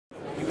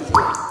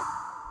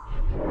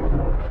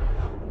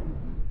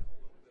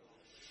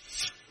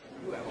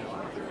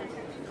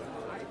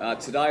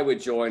Today we're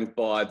joined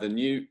by the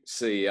new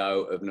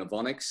CEO of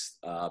Novonix,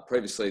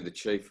 previously the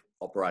Chief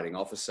Operating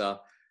Officer,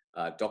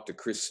 Dr.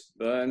 Chris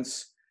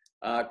Burns.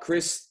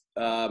 Chris,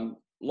 a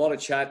lot of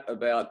chat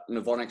about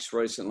Novonix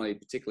recently,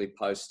 particularly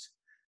post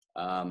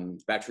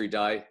Battery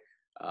Day.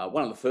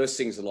 One of the first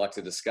things I'd like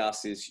to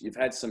discuss is you've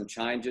had some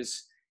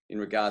changes in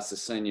regards to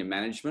senior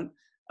management.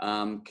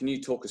 Can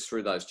you talk us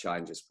through those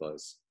changes,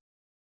 please?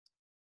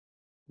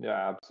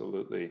 Yeah,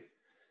 absolutely.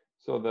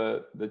 So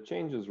the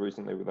changes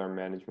recently with our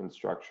management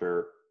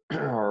structure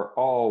are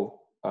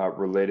all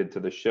related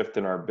to the shift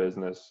in our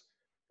business,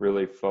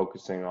 really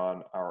focusing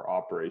on our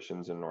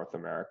operations in North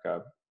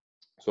America.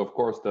 So of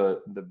course,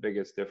 the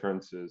biggest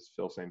difference is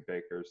Phil St.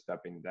 Baker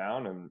stepping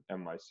down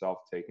and myself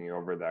taking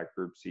over that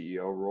group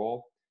CEO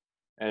role.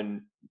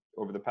 And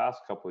over the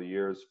past couple of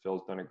years,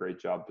 Phil's done a great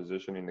job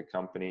positioning the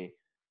company,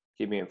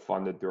 keeping it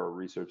funded through our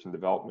research and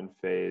development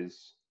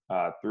phase,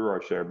 through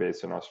our share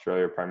base in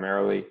Australia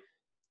primarily,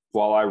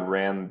 while I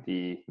ran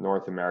the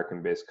North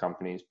American-based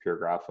companies, Pure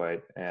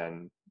Graphite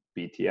and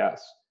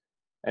BTS.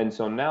 And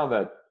so now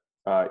that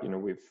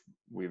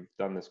we've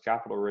done this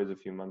capital raise a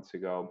few months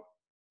ago,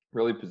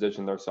 really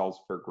positioned ourselves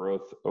for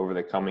growth over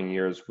the coming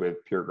years with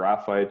Pure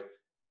Graphite.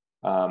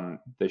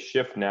 The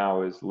shift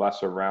now is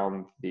less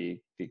around the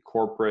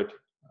corporate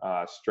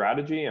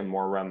strategy and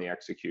more around the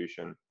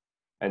execution.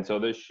 And so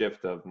this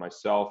shift of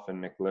myself and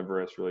Nick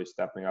Liveris really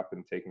stepping up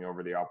and taking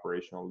over the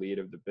operational lead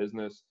of the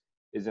business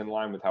is in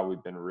line with how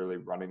we've been really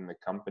running the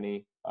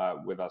company,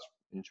 with us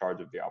in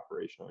charge of the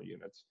operational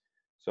units.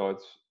 So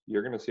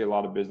you're going to see a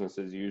lot of business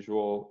as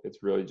usual. It's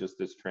really just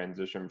this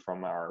transition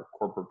from our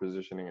corporate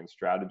positioning and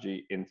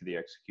strategy into the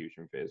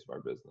execution phase of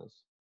our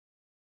business.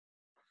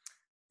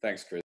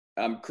 Thanks, Chris.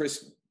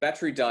 Chris,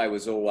 Battery Day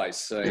was always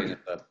seen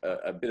as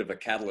a bit of a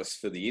catalyst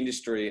for the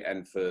industry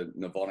and for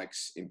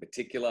Novonix in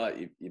particular.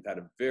 You've had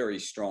a very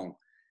strong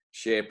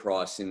share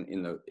price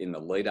in the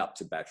lead up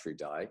to Battery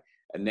Day,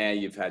 and now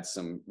you've had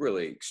some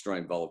really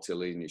extreme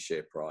volatility in your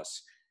share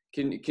price.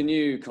 Can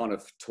you kind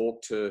of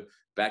talk to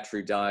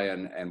Battery Day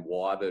and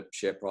why the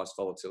share price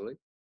volatility?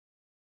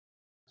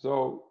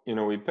 So,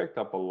 we picked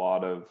up a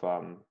lot of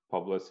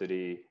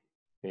publicity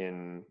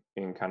in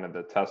kind of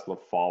the Tesla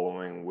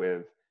following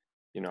with,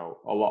 a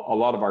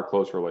lot of our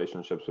close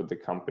relationships with the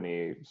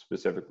company,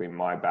 specifically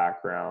my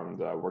background,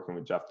 working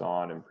with Jeff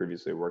Dawn and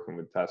previously working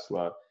with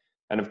Tesla.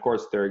 And of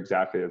course, they're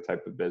exactly the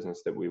type of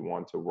business that we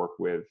want to work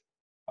with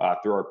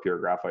through our Pure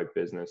Graphite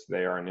business.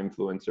 They are an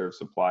influencer of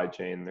supply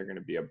chain. They're going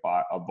to be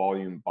a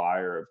volume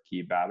buyer of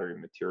key battery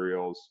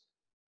materials.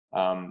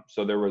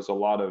 So there was a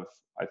lot of,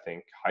 I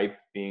think, hype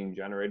being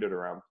generated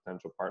around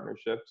potential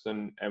partnerships.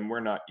 And we're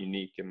not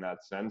unique in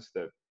that sense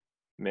that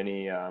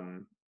many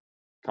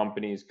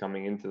companies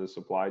coming into the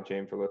supply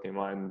chain for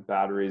lithium-ion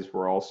batteries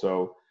were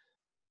also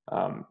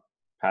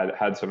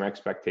had some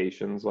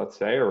expectations, let's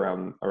say,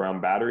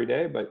 around Battery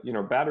Day. But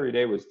Battery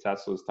Day was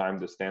Tesla's time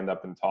to stand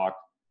up and talk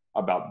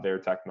about their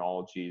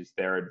technologies,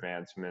 their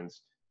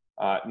advancements,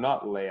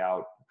 not lay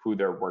out who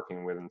they're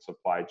working with in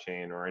supply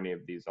chain or any of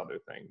these other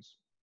things.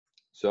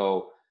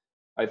 So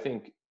I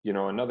think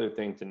another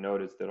thing to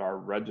note is that our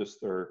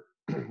register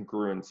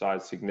grew in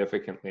size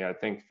significantly. I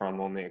think from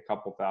only a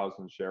couple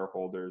thousand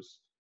shareholders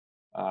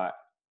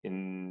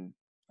in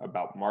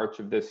about March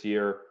of this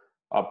year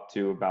up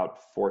to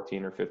about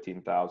 14 or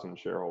 15,000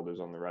 shareholders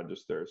on the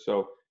register.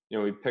 So,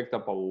 we picked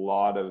up a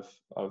lot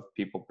of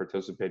people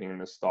participating in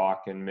the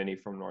stock, and many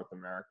from North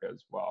America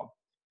as well.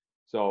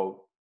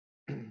 So,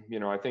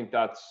 I think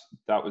that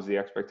was the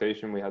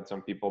expectation. We had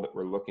some people that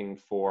were looking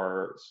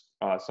for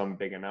some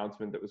big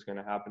announcement that was going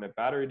to happen at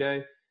Battery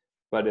Day,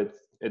 but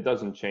it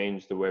doesn't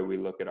change the way we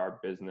look at our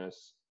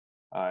business.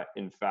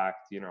 In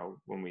fact,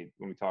 when we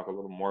talk a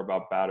little more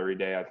about Battery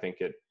Day, I think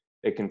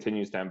it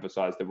continues to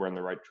emphasize that we're on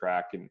the right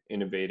track in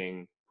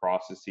innovating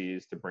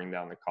processes to bring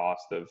down the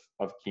cost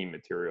of key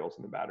materials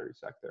in the battery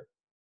sector.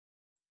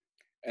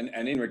 And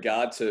in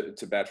regard to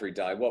Battery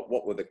Day,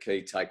 what were the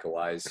key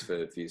takeaways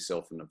for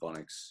yourself and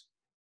Novonix?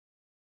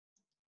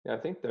 Yeah, I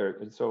think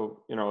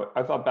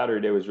I thought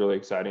Battery Day was really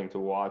exciting to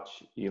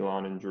watch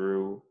Elon and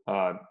Drew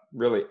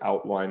really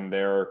outline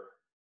their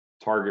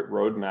target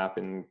roadmap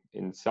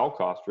in cell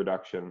cost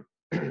reduction.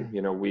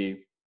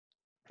 We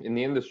in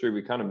the industry,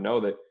 we kind of know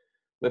that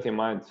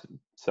lithium-ion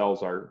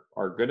cells are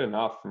good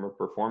enough from a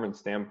performance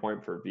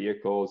standpoint for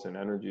vehicles and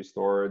energy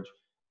storage.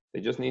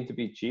 They just need to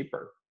be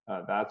cheaper.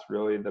 That's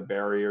really the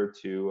barrier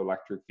to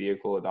electric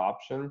vehicle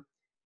adoption.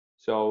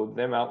 So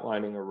them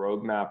outlining a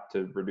roadmap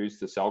to reduce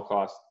the cell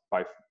cost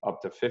by up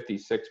to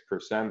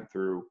 56%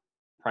 through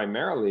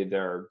primarily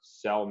their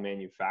cell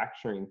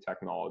manufacturing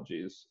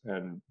technologies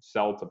and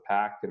cell to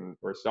pack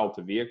or cell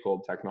to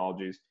vehicle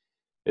technologies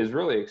is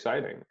really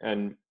exciting.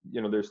 And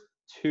there's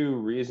two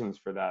reasons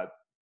for that.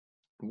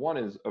 One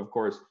is, of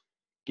course,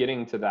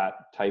 getting to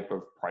that type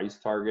of price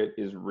target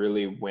is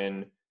really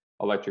when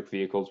electric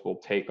vehicles will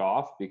take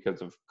off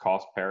because of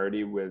cost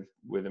parity with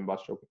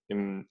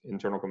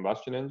internal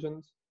combustion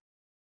engines.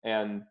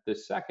 And the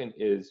second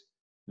is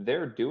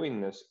they're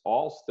doing this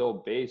all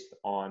still based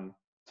on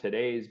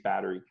today's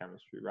battery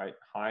chemistry, right?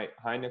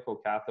 High nickel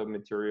cathode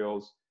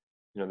materials.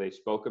 They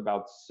spoke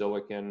about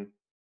silicon.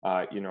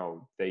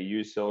 They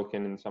use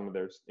silicon in some of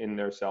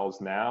their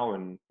cells now,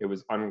 and it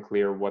was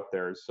unclear what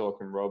their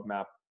silicon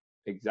roadmap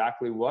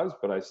exactly was.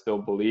 But I still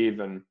believe,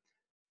 and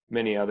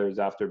many others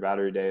after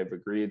BatteryDay have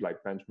agreed, like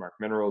Benchmark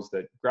Minerals,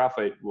 that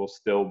graphite will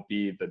still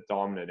be the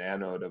dominant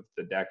anode of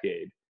the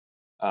decade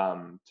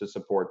to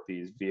support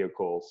these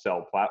vehicle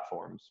cell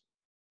platforms.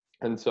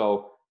 And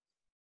so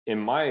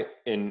in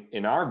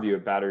our view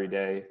of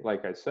BatteryDay,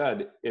 like I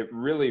said, it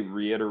really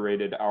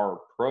reiterated our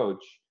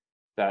approach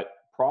that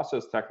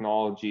process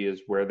technology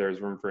is where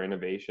there's room for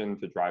innovation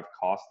to drive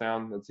costs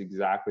down. That's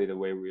exactly the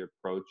way we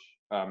approach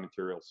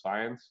material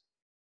science.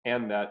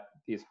 And that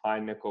these high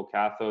nickel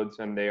cathodes,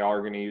 and they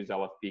are going to use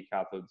LFP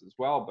cathodes as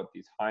well, but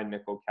these high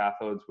nickel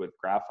cathodes with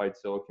graphite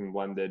silicon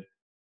blended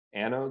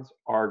anodes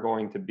are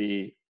going to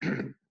be,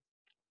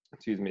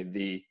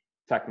 the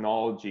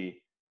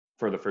technology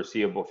for the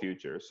foreseeable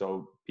future.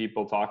 So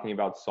people talking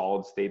about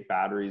solid state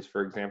batteries,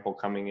 for example,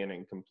 coming in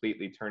and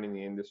completely turning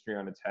the industry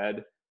on its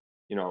head.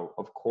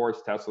 Of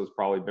course, Tesla's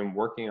probably been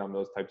working on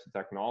those types of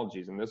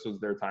technologies, and this was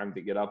their time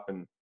to get up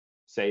and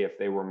say if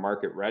they were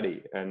market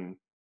ready. And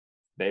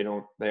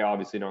they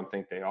obviously don't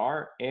think they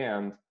are.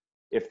 And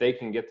if they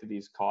can get to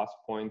these cost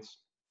points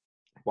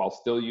while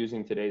still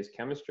using today's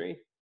chemistry,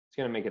 it's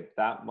going to make it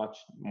that much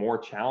more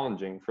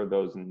challenging for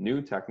those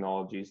new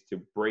technologies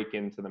to break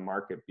into the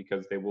market,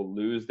 because they will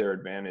lose their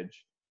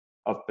advantage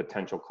of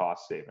potential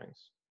cost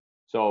savings.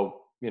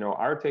 So,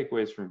 our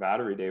takeaways from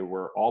BatteryDay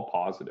were all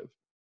positive.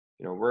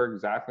 We're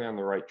exactly on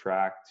the right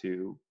track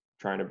to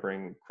trying to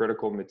bring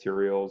critical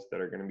materials that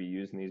are going to be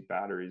used in these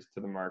batteries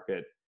to the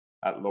market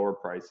at lower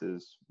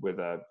prices with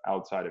a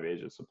outside of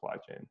Asia supply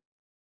chain.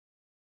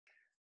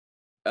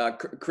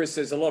 Chris,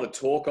 there's a lot of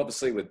talk,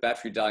 obviously, with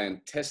BatteryDay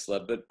and Tesla,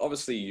 but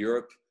obviously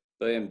Europe,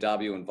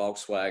 BMW and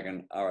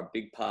Volkswagen are a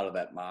big part of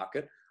that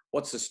market.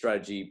 What's the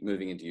strategy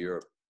moving into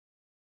Europe?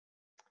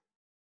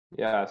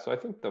 Yeah, so I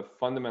think the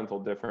fundamental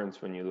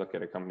difference when you look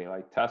at a company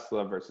like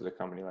Tesla versus a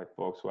company like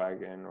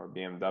Volkswagen or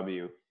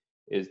BMW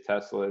is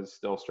Tesla is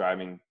still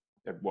striving,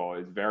 well,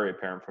 it's very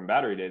apparent from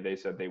BatteryDay, they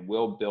said they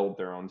will build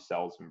their own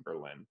cells in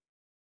Berlin.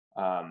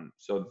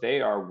 So they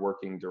are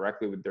working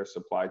directly with their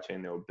supply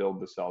chain. They'll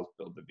build the cells,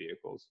 build the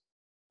vehicles.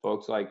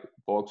 Folks like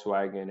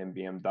Volkswagen and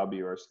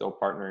BMW are still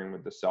partnering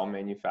with the cell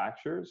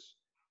manufacturers.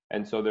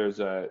 And so there's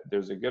a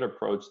good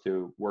approach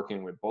to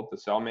working with both the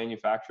cell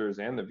manufacturers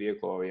and the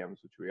vehicle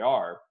OEMs, which we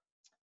are,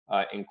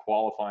 in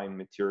qualifying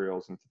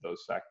materials into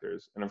those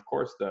sectors. And of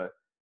course,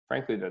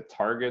 frankly, the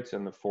targets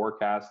and the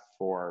forecast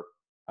for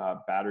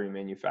battery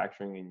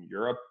manufacturing in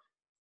Europe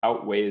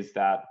outweighs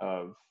that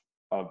of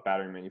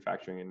battery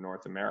manufacturing in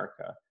North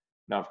America.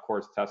 Now, of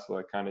course,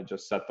 Tesla kind of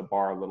just set the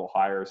bar a little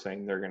higher,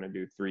 saying they're going to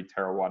do 3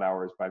 terawatt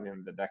hours by the end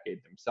of the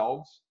decade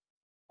themselves.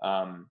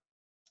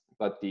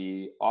 But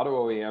the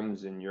auto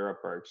OEMs in Europe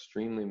are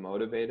extremely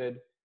motivated,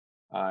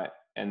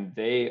 and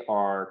they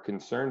are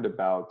concerned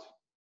about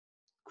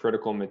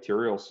critical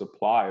material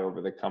supply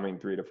over the coming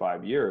 3 to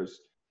 5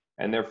 years.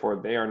 And therefore,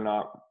 they are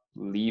not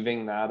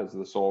leaving that as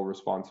the sole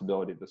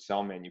responsibility of the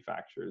cell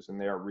manufacturers,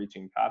 and they are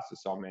reaching past the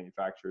cell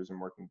manufacturers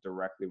and working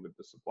directly with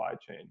the supply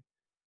chain.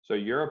 So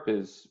Europe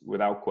is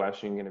without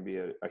question going to be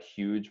a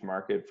huge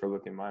market for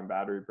lithium-ion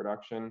battery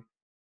production,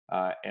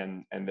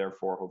 and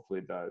therefore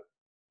hopefully the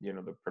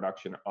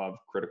production of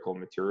critical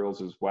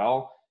materials as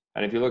well.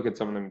 And if you look at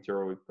some of the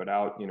material we've put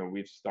out,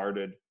 we've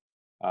started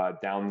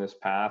down this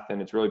path,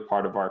 and it's really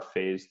part of our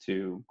phase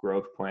 2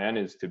 growth plan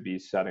is to be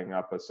setting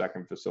up a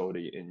second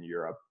facility in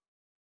Europe.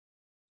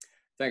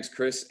 Thanks,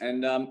 Chris.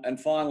 And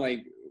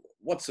finally,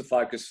 what's the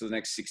focus for the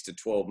next 6 to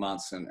 12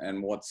 months,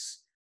 and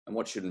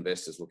what should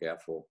investors look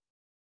out for?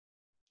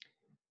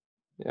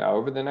 Yeah,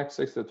 over the next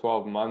 6 to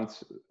 12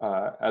 months,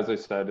 as I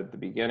said at the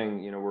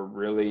beginning, we're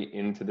really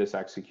into this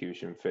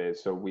execution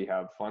phase. So we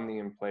have funding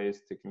in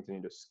place to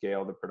continue to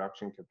scale the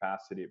production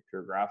capacity of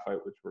pure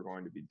graphite, which we're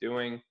going to be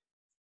doing.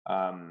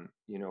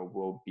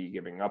 We'll be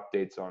giving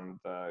updates on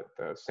the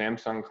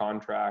Samsung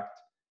contract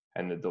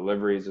and the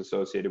deliveries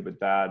associated with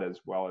that, as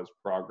well as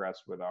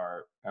progress with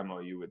our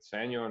MOU with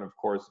Sanyo, and of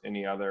course,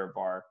 any other of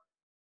our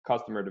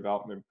customer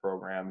development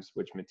programs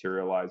which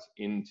materialize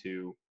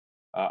into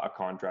a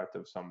contract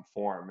of some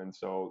form. And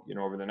so,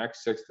 over the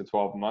next 6 to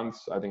 12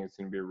 months, I think it's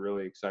going to be a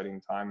really exciting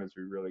time as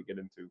we really get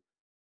into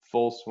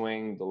full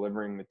swing,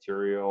 delivering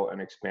material and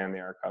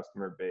expanding our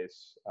customer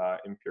base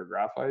in pure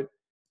graphite,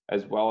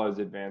 as well as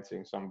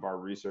advancing some of our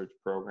research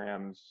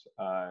programs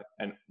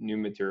and new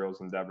materials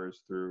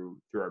endeavors through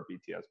our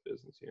BTS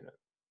business unit.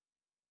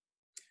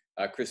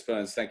 Chris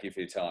Burns, thank you for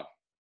your time.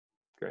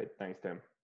 Great. Thanks, Tim.